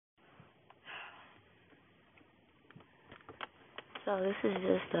So this is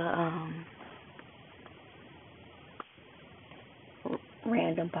just a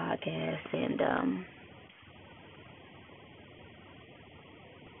random podcast, and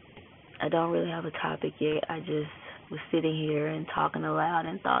I don't really have a topic yet. I just was sitting here and talking aloud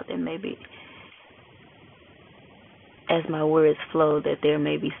and thought that maybe as my words flow that there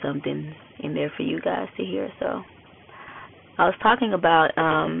may be something in there for you guys to hear. So I was talking about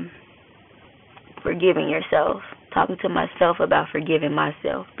forgiving yourself, talking to myself about forgiving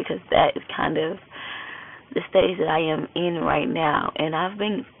myself, because that is kind of the stage that I am in right now. And I've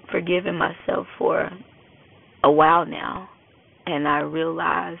been forgiving myself for a while now, and I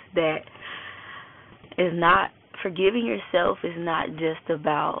realized that it's not, forgiving yourself is not just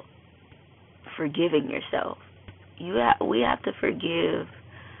about forgiving yourself. We have to forgive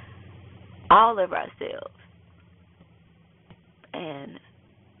all of ourselves. And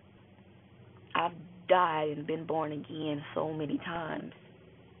I've died and been born again so many times.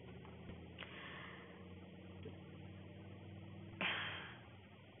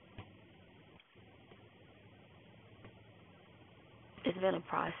 It's been a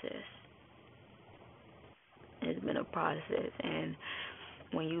process. It's been a process. And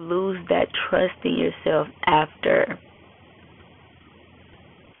when you lose that trust in yourself after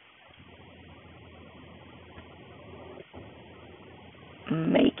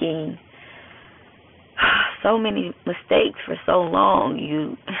making so many mistakes for so long,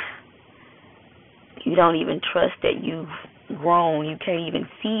 you don't even trust that you've grown. You can't even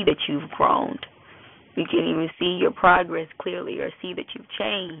see that you've grown. You can't even see your progress clearly or see that you've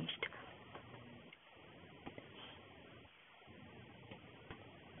changed.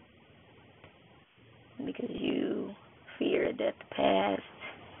 Because you fear that the past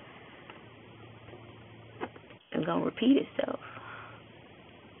is going to repeat itself.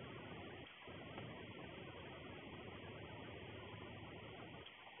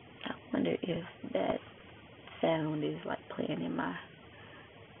 I wonder if that sound is like playing in my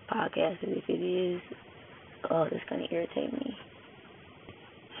podcast. And if it is, oh, that's going to irritate me.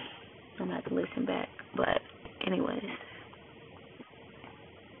 I'm going to have to listen back. But anyways,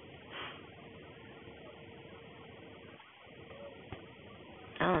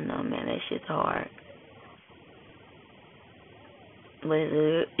 I don't know, man. That shit's hard. But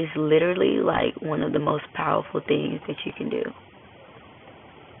it's literally like one of the most powerful things that you can do.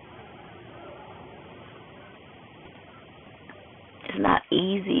 It's not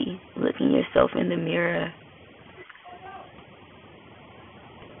easy looking yourself in the mirror.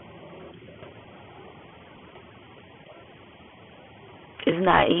 It's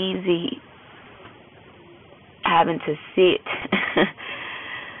not easy having to sit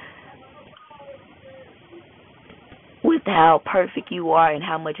with how perfect you are and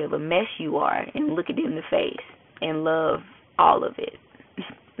how much of a mess you are and look it in the face and love all of it,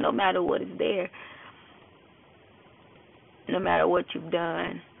 no matter what is there, no matter what you've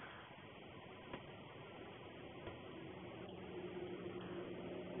done.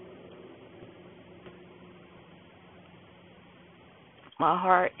 My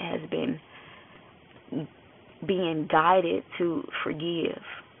heart has been being guided to forgive.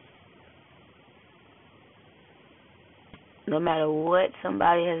 No matter what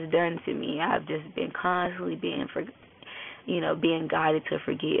somebody has done to me, I've just been constantly being guided to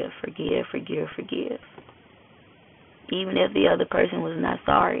forgive. Even if the other person was not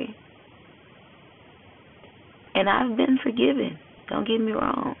sorry. And I've been forgiven. Don't get me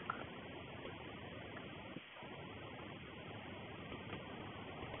wrong.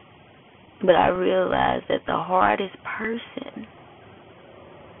 But I realized that the hardest person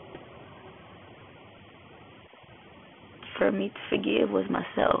for me to forgive was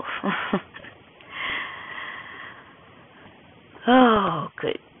myself. Oh,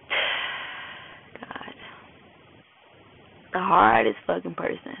 good God. The hardest fucking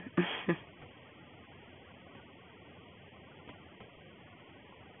person.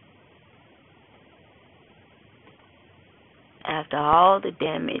 After all the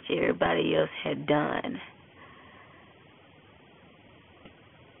damage everybody else had done,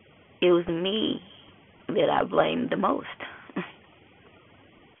 it was me that I blamed the most.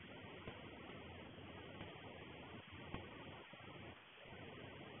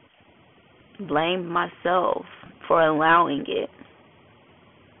 Blamed myself for allowing it.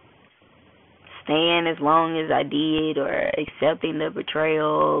 Staying as long as I did, or accepting the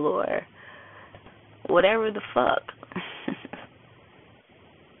betrayal, or whatever the fuck.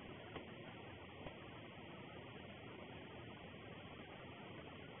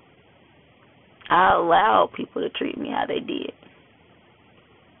 I allowed people to treat me how they did.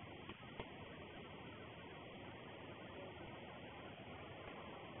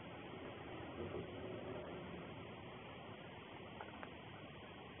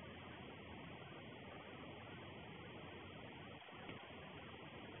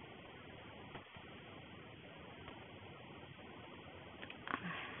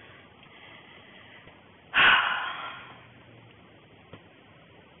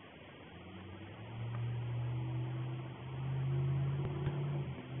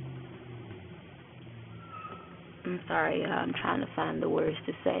 I'm sorry, I'm trying to find the words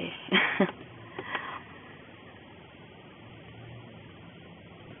to say.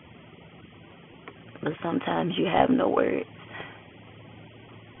 But sometimes you have no words.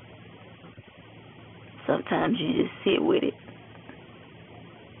 Sometimes you just sit with it.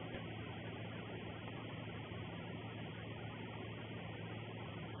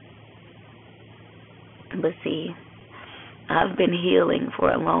 But see, I've been healing for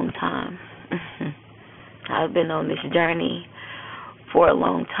a long time. I've been on this journey for a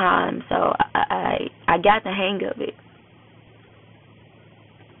long time, so I got the hang of it.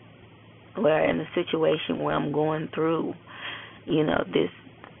 Where in a situation where I'm going through,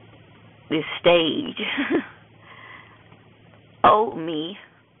 this stage, old me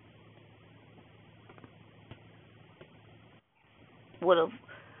would have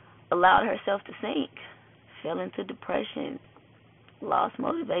allowed herself to sink, fell into depression, lost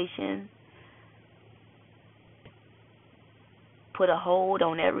motivation, put a hold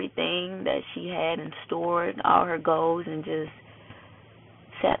on everything that she had and stored, all her goals, and just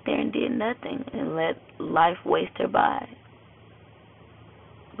sat there and did nothing and let life waste her by.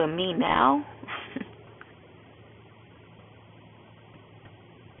 But me now,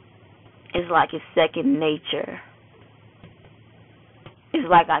 it's like it's second nature. It's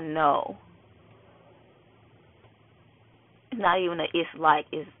like I know. It's not even it's like,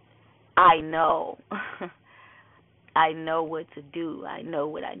 it's I know. I know what to do. I know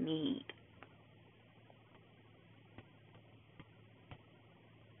what I need.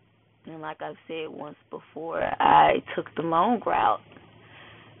 And like I've said once before, I took the long route.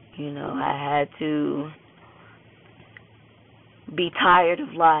 I had to be tired of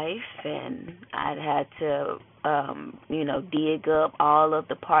life, and I'd had to, dig up all of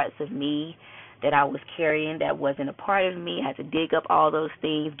the parts of me that I was carrying that wasn't a part of me. I had to dig up all those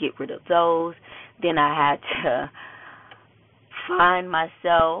things, get rid of those. Then I had to find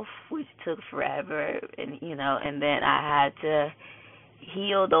myself, which took forever, and then I had to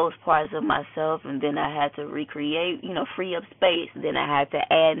heal those parts of myself, and then I had to recreate, free up space. Then I had to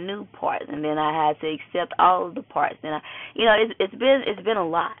add new parts, and then I had to accept all of the parts. Then it's been a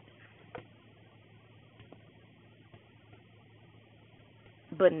lot.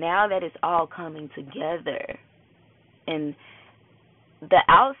 But now that it's all coming together, and the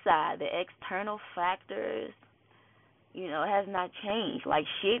outside, the external factors, has not changed. Like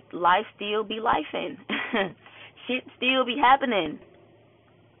shit, life still be lifing. Shit still be happening.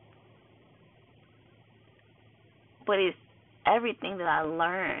 But it's everything that I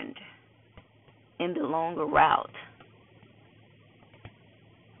learned in the longer route.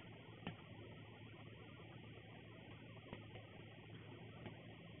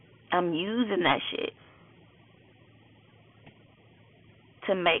 I'm using that shit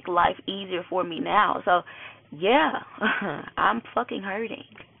to make life easier for me now. So, yeah, I'm fucking hurting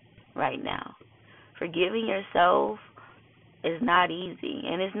right now. Forgiving yourself is not easy.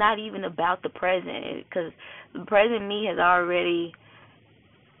 And it's not even about the present, because the present me has already,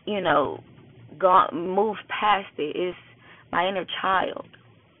 moved past it. It's my inner child.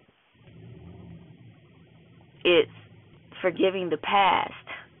 It's forgiving the past.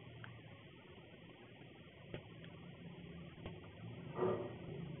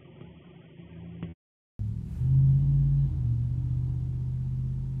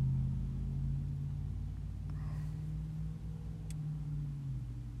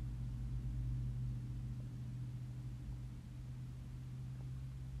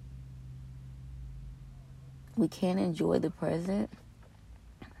 We can't enjoy the present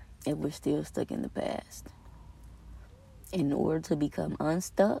if we're still stuck in the past. In order to become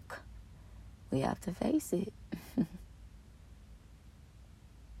unstuck, we have to face it.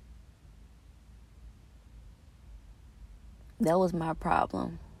 That was my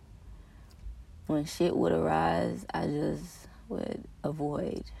problem. When shit would arise, I just would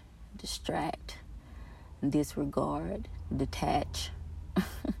avoid, distract, disregard, detach,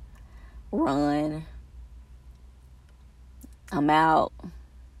 run. I'm out.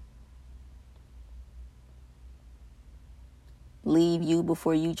 Leave you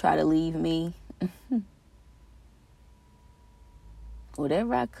before you try to leave me.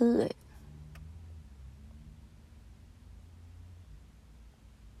 Whatever I could.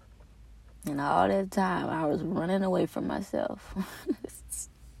 And all that time, I was running away from myself.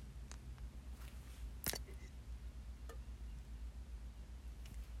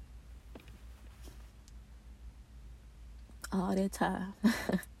 All that time.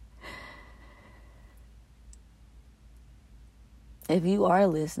 If you are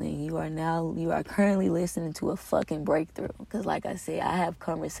listening, you are currently listening to a fucking breakthrough. Because like I said, I have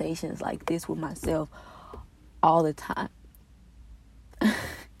conversations like this with myself all the time.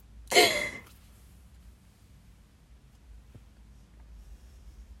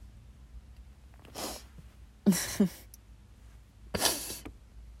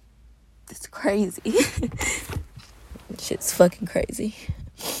 It's crazy. Shit's fucking crazy.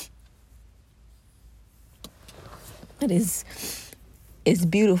 But it's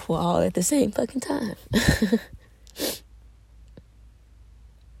beautiful all at the same fucking time.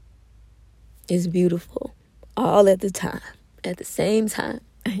 It's beautiful all at the time. At the same time.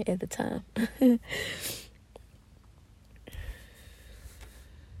 At the time.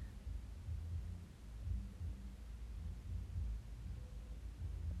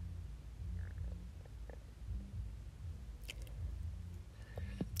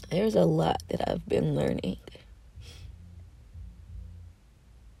 There's a lot that I've been learning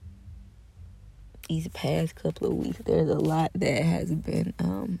these past couple of weeks. There's a lot that has been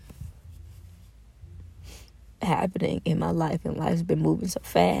happening in my life, and life's been moving so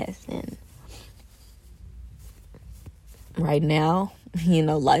fast. And right now,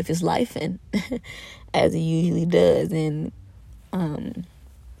 life is life, and as it usually does, and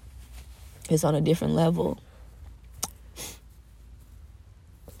it's on a different level.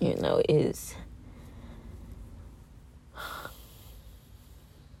 Is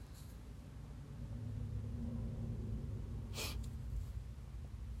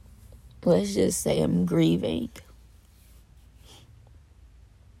let's just say I'm grieving.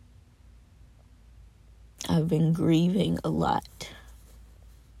 I've been grieving a lot.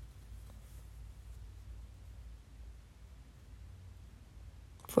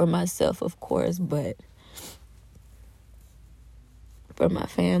 For myself, of course, but for my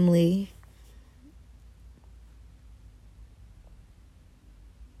family.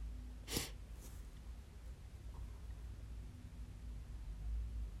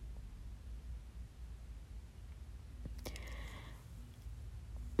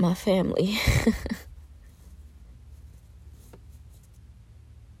 My family.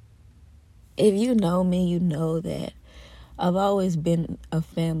 If you know me, you know that I've always been a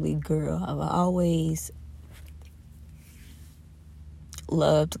family girl. I've always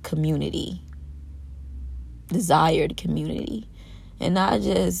loved community, desired community, and not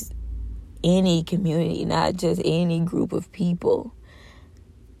just any community, not just any group of people.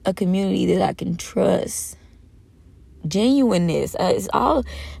 A community that I can trust. Genuineness. It's all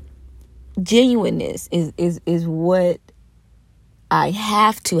genuineness is what I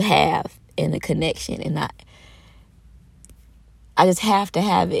have to have in a connection, and I just have to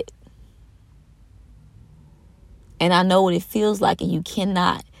have it. And I know what it feels like, and you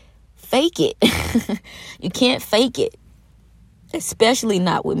cannot fake it. You can't fake it, especially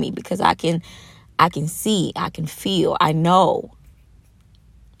not with me, because I can see, I can feel, I know.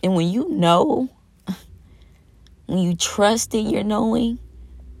 And when you know, when you trust in your knowing,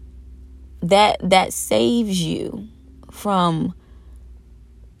 that saves you from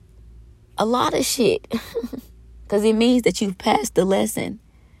a lot of shit. Because it means that you've passed the lesson.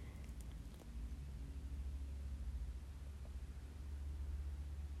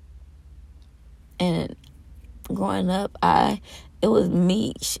 And growing up, it was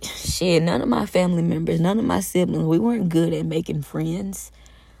me. Shit, none of my family members, none of my siblings, we weren't good at making friends.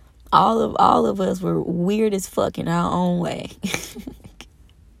 All of us were weird as fuck in our own way.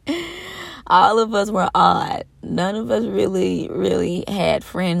 All of us were odd. None of us really, really had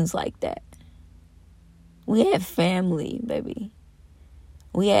friends like that. We had family, baby.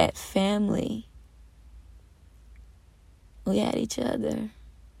 We had family. We had each other.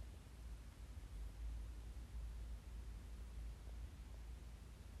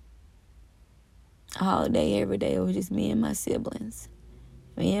 All day, every day, it was just me and my siblings.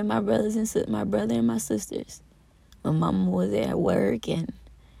 Me and my brothers and my brother and my sisters. When mama was at work, and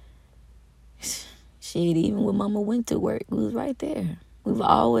shit, even when mama went to work, we was right there. We've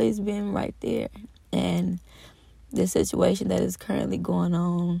always been right there. And the situation that is currently going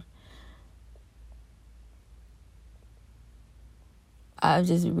on, I've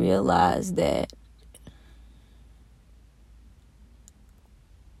just realized that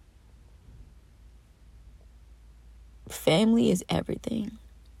family is everything.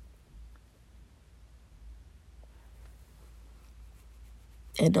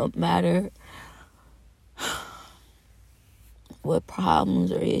 It don't matter what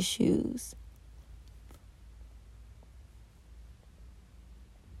problems or issues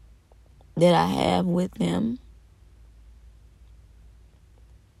that I have with them.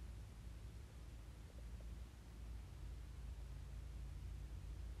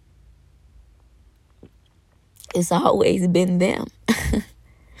 It's always been them.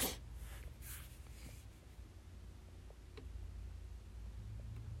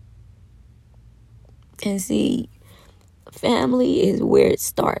 And see, family is where it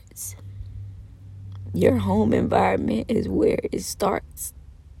starts. Your home environment is where it starts.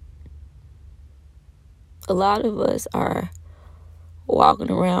 A lot of us are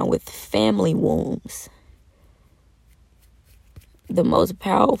walking around with family wounds. The most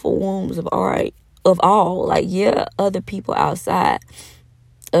powerful wounds of all. Like, yeah, other people outside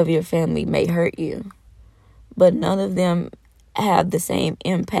of your family may hurt you, but none of them have the same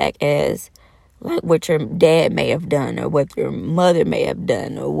impact as like what your dad may have done or what your mother may have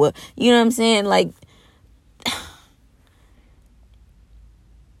done or what, you know what I'm saying? Like,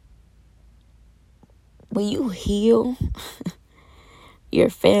 when you heal your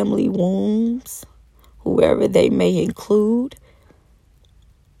family wounds, whoever they may include,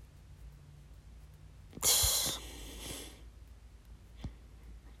 it's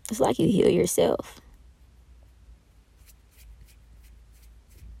like you heal yourself.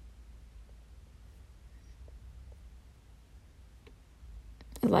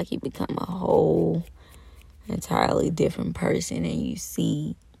 It's like you become a whole entirely different person, and you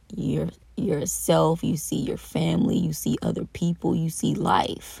see yourself, you see your family, you see other people, you see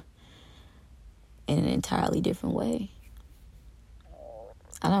life in an entirely different way.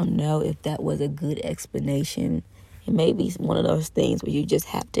 I don't know if that was a good explanation. It may be one of those things where you just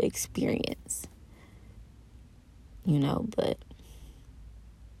have to experience, but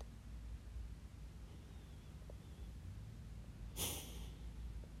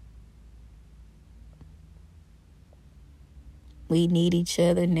we need each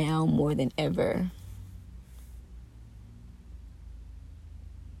other now more than ever.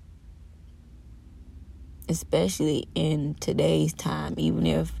 Especially in today's time, even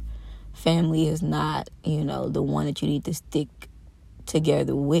if family is not, the one that you need to stick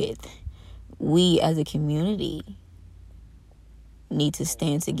together with, we as a community need to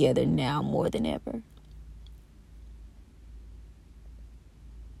stand together now more than ever.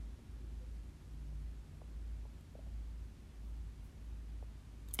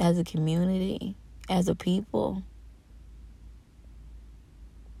 As a community, as a people.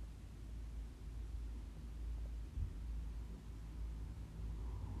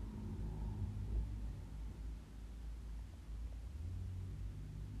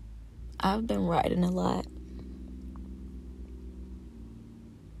 I've been writing a lot.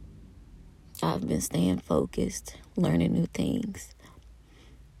 I've been staying focused, learning new things.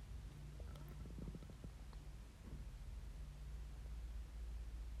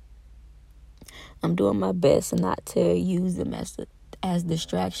 I'm doing my best not to use them as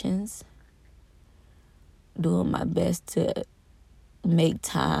distractions. Doing my best to make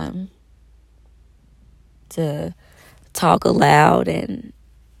time to talk aloud and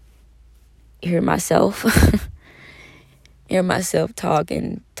hear myself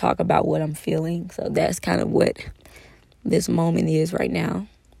talk about what I'm feeling. So that's kind of what this moment is right now.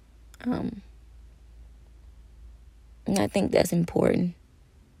 And I think that's important.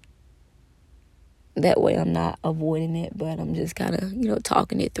 That way I'm not avoiding it, but I'm just kind of,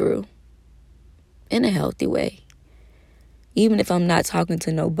 talking it through in a healthy way. Even if I'm not talking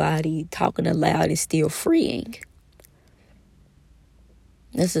to nobody, talking aloud is still freeing.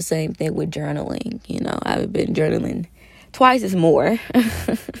 It's the same thing with journaling. I've been journaling twice as more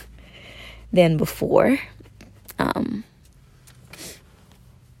than before.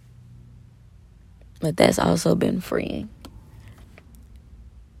 But that's also been freeing.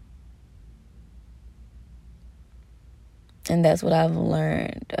 And that's what I've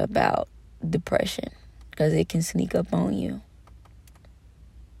learned about depression, because it can sneak up on you.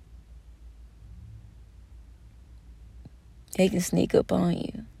 It can sneak up on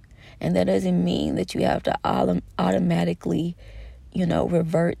you. And that doesn't mean that you have to automatically,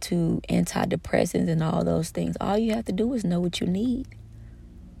 revert to antidepressants and all those things. All you have to do is know what you need.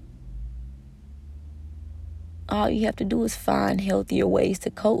 All you have to do is find healthier ways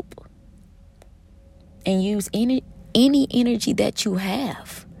to cope. And use any energy that you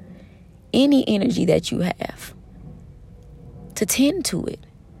have. Any energy that you have. To tend to it.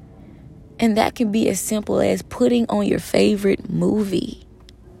 And that can be as simple as putting on your favorite movie.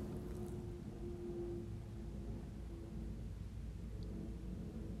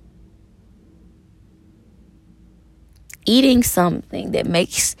 Eating something that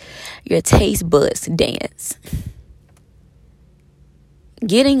makes your taste buds dance.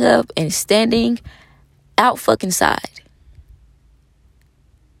 Getting up and standing out fucking side.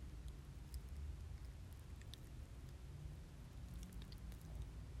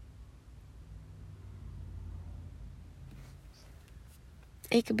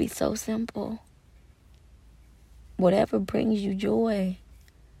 It could be so simple. Whatever brings you joy.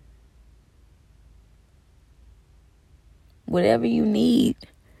 whatever you need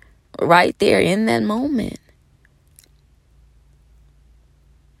right there in that moment.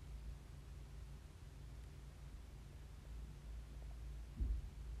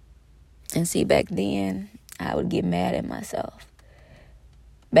 And see, back then, I would get mad at myself.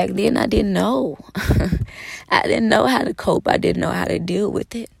 Back then, I didn't know. I didn't know how to cope. I didn't know how to deal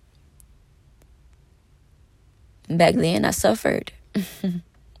with it. Back then, I suffered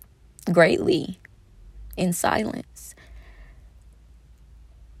greatly in silence.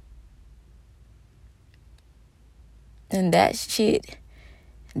 And that shit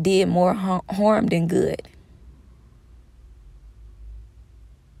did more harm than good.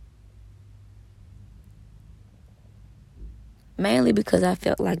 Mainly because I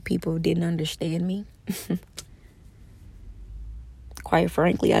felt like people didn't understand me. Quite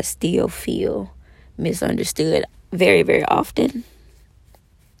frankly, I still feel misunderstood very, very often.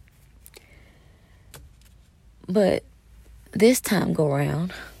 But this time go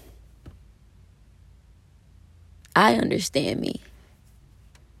around, I understand me.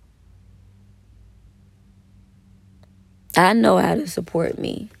 I know how to support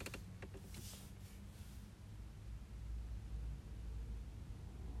me.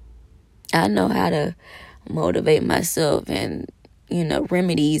 I know how to motivate myself and,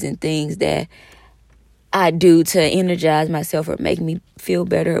 remedies and things that I do to energize myself or make me feel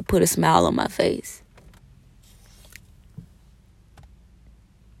better or put a smile on my face.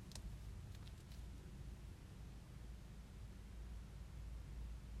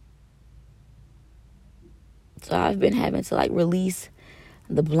 So I've been having to release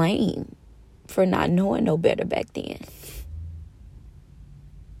the blame for not knowing no better back then.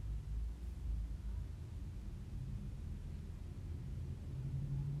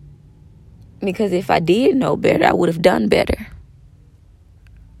 Because if I did know better, I would have done better.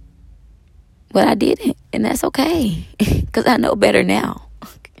 But I didn't, and that's okay. Because I know better now.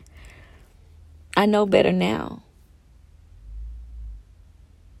 I know better now.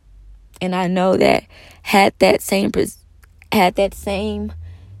 And I know that had that same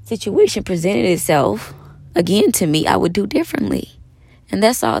situation presented itself again to me, I would do differently. And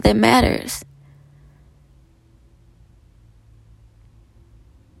that's all that matters.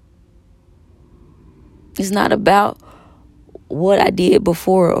 It's not about what I did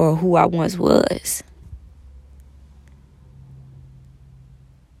before or who I once was.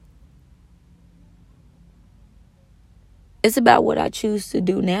 It's about what I choose to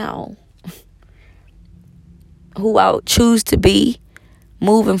do now. Who I choose to be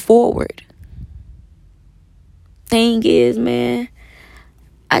moving forward. Thing is, man,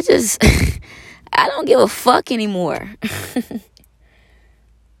 I don't give a fuck anymore.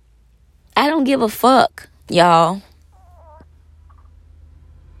 I don't give a fuck, y'all.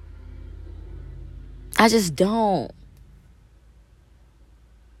 I just don't.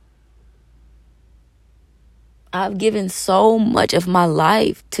 I've given so much of my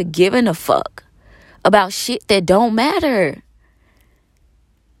life to giving a fuck about shit that don't matter.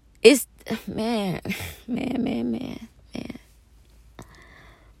 It's, man.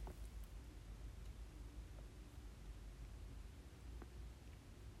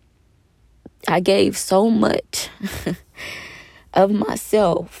 I gave so much of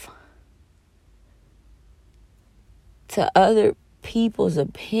myself to other people's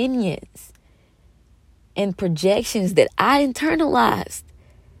opinions and projections that I internalized.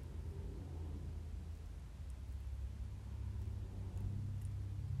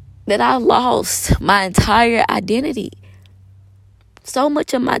 That I lost my entire identity. So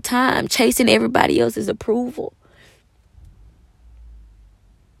much of my time chasing everybody else's approval.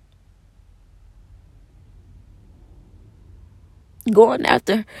 Going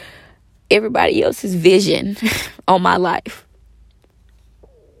after everybody else's vision on my life.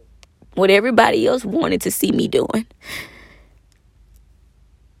 What everybody else wanted to see me doing.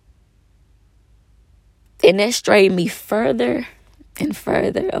 And that strayed me further and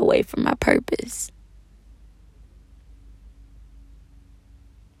further away from my purpose.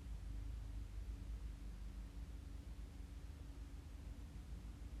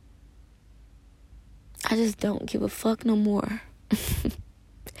 I just don't give a fuck no more.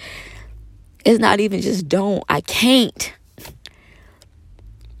 It's not even just don't. I can't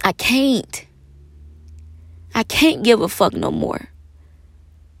give a fuck no more.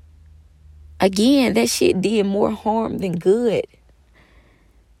 Again, that shit did more harm than good.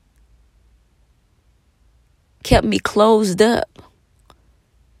 Kept me closed up.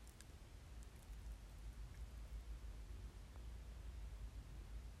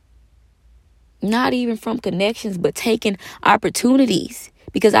 Not even from connections, but taking opportunities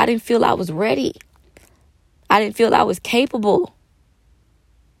because I didn't feel I was ready. I didn't feel I was capable.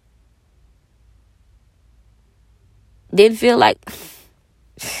 Didn't feel like...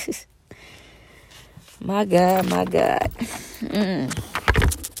 My God.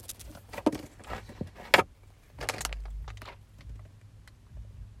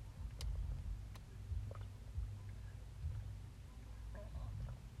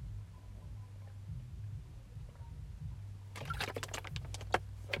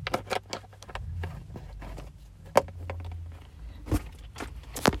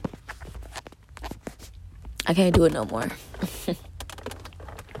 I can't do it no more.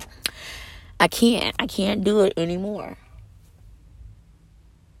 I can't do it anymore.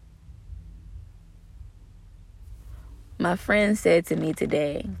 My friend said to me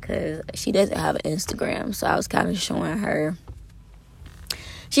today, because she doesn't have an Instagram, so I was kind of showing her.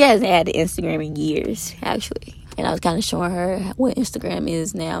 She hasn't had an Instagram in years, actually. And I was kind of showing her what Instagram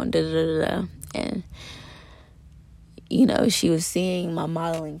is now, and And, you know, she was seeing my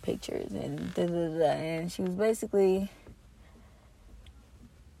modeling pictures, and and she was basically,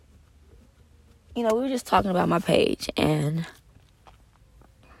 you know, we were just talking about my page, and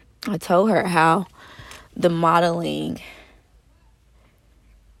I told her how the modeling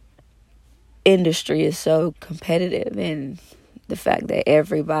industry is so competitive, and the fact that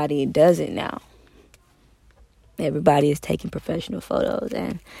everybody does it now. Everybody is taking professional photos.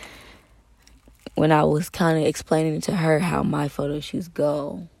 And when I was kind of explaining to her how my photo shoots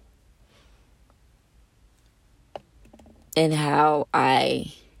go and how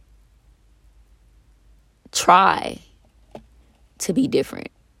I try to be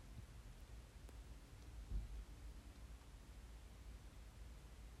different,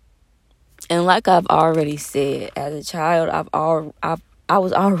 and like I've already said, as a child, I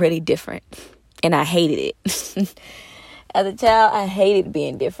was already different, and I hated it. As a child, I hated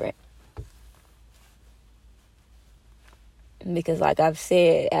being different. Because like I've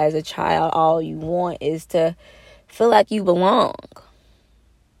said, as a child, all you want is to feel like you belong.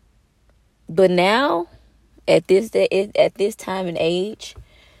 But now, at this time and age,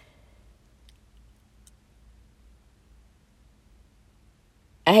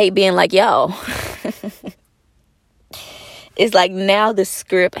 I hate being like y'all. It's like now the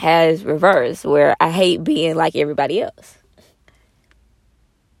script has reversed, where I hate being like everybody else.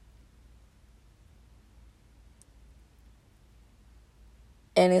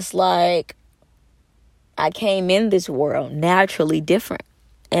 And it's like I came in this world naturally different.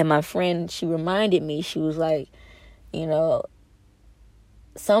 And my friend, she reminded me, she was like, you know,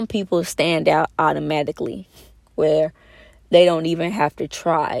 some people stand out automatically, where they don't even have to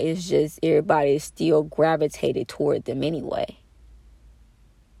try. It's just everybody is still gravitated toward them anyway.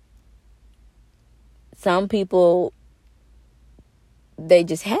 Some people, they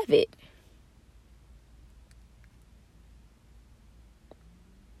just have it.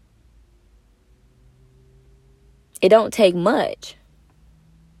 It don't take much.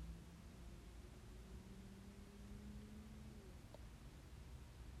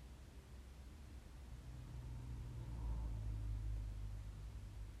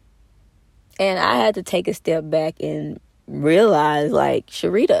 And I had to take a step back and realize, like,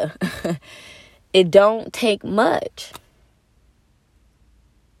 Sharita, it don't take much.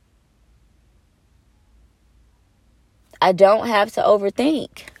 I don't have to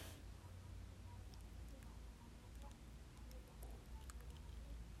overthink.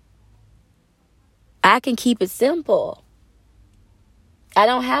 I can keep it simple. I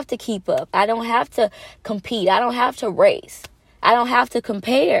don't have to keep up. I don't have to compete. I don't have to race. I don't have to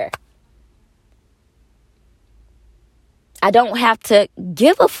compare. I don't have to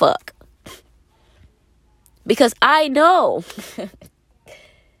give a fuck. Because I know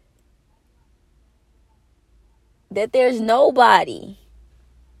that there's nobody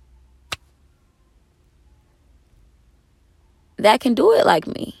that can do it like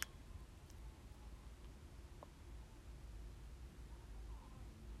me.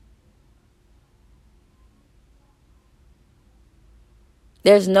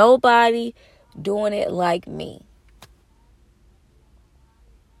 There's nobody doing it like me.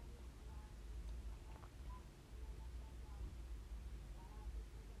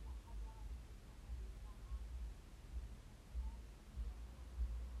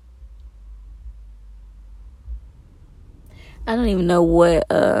 I don't even know what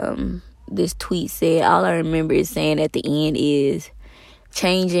this tweet said. All I remember is saying at the end is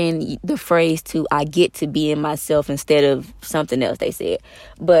changing the phrase to "I get to be in myself" instead of something else they said.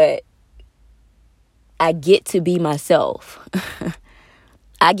 But I get to be myself.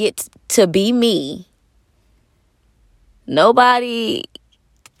 I get to be me. Nobody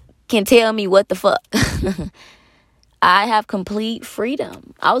can tell me what the fuck. I have complete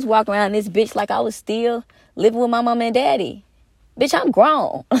freedom. I was walking around this bitch like I was still living with my mom and daddy. Bitch, I'm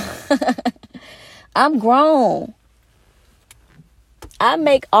grown. I'm grown. I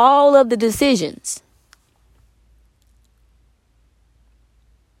make all of the decisions.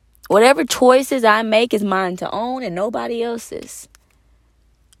 Whatever choices I make is mine to own and nobody else's.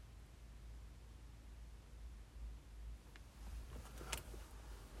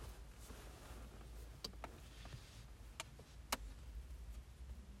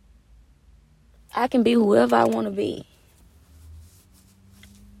 I can be whoever I want to be.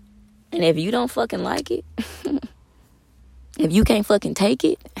 And if you don't fucking like it, if you can't fucking take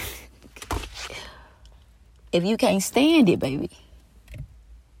it, if you can't stand it, baby,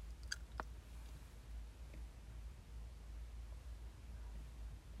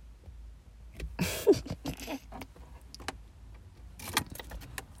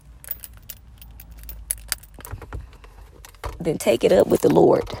 then take it up with the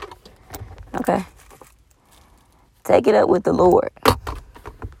Lord. Okay? Take it up with the Lord.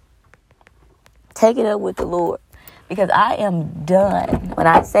 Take it up with the Lord. Because I am done. When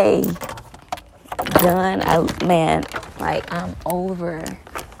I say done, I'm over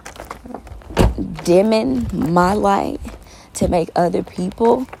dimming my light to make other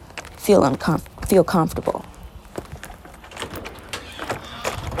people feel comfortable.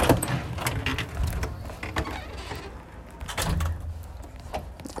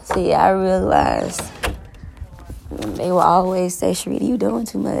 See, I realized they will always say, Sharita, you doing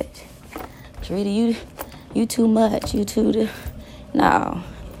too much. Sharita, you too much. You too... No.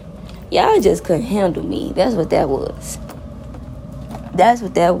 Y'all just couldn't handle me. That's what that was. That's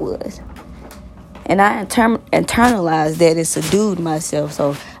what that was. And I internalized that and subdued myself.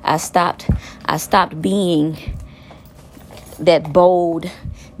 So I stopped being that bold,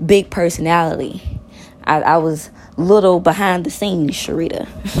 big personality. I was little behind the scenes, Sharita.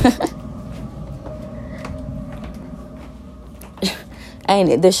 Ain't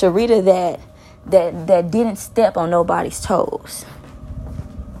it? The Sharita that didn't step on nobody's toes.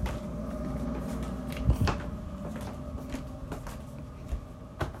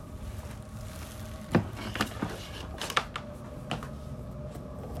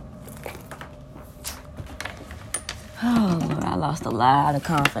 Oh, Lord, I lost a lot of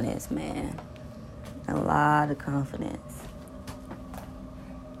confidence, man. A lot of confidence.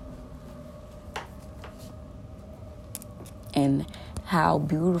 And how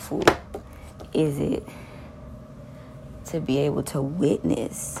beautiful is it to be able to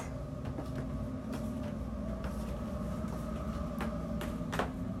witness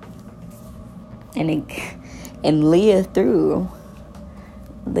and live through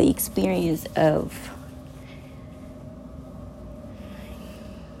the experience of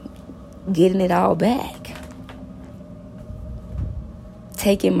getting it all back,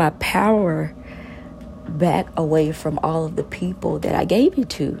 taking my power back away from all of the people that I gave it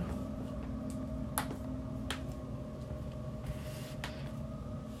to.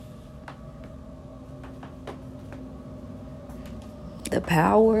 The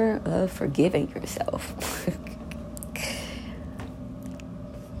power of forgiving yourself.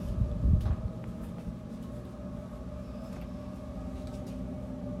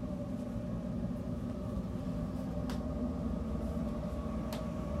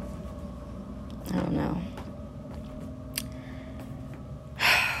 I don't know.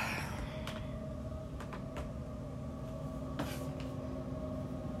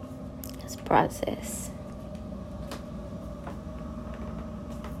 It's a process.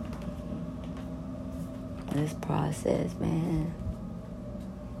 This process, man.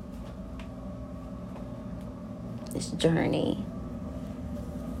 This journey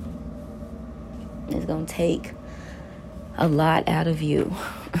is going to take a lot out of you.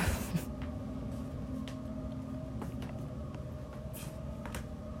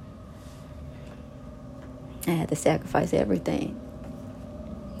 I had to sacrifice everything.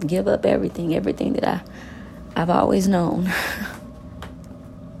 Give up everything that I've always known.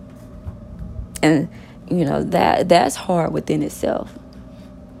 And you know, that's hard within itself.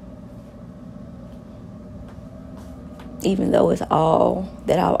 Even though it's all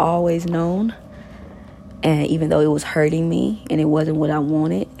that I've always known, and even though it was hurting me and it wasn't what I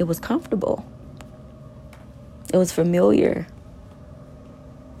wanted, it was comfortable. It was familiar.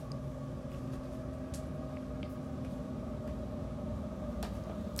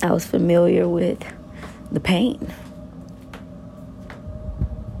 I was familiar with the pain.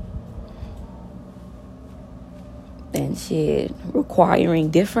 And shit, requiring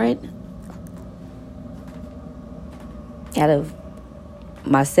different out of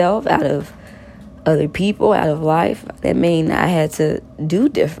myself, out of other people, out of life. That means I had to do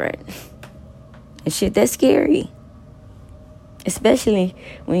different. And shit, that's scary. Especially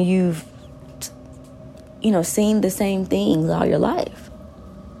when you've, seen the same things all your life.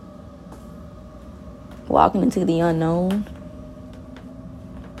 Walking into the unknown.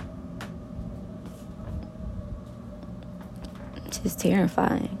 It's just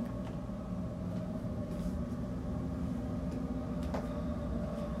terrifying.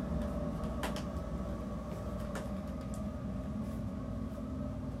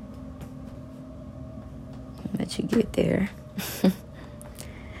 But you get there.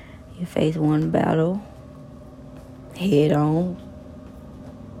 You face one battle head on,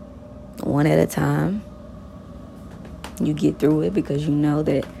 one at a time. You get through it because you know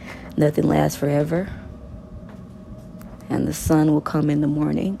that nothing lasts forever. And the sun will come in the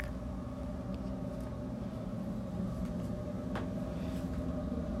morning.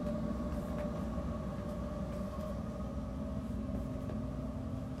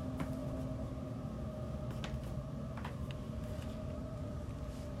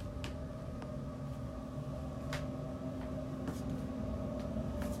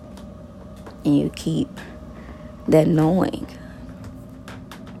 And you keep that knowing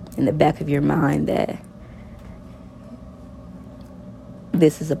in the back of your mind that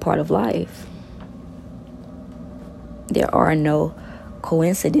this is a part of life. There are no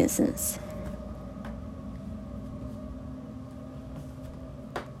coincidences.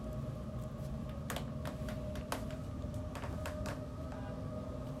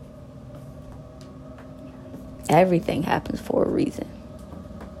 Everything happens for a reason.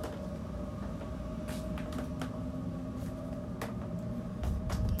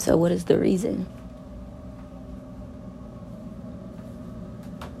 So what is the reason?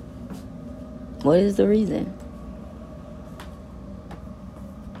 What is the reason?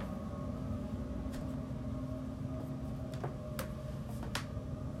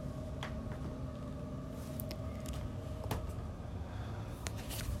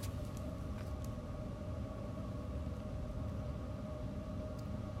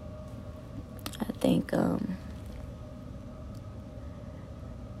 I think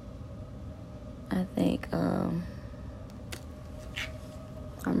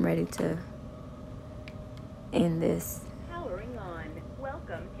I'm ready to end this. Powering on.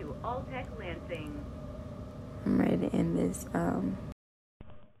 Welcome to Alltech Lansing. I'm ready to end this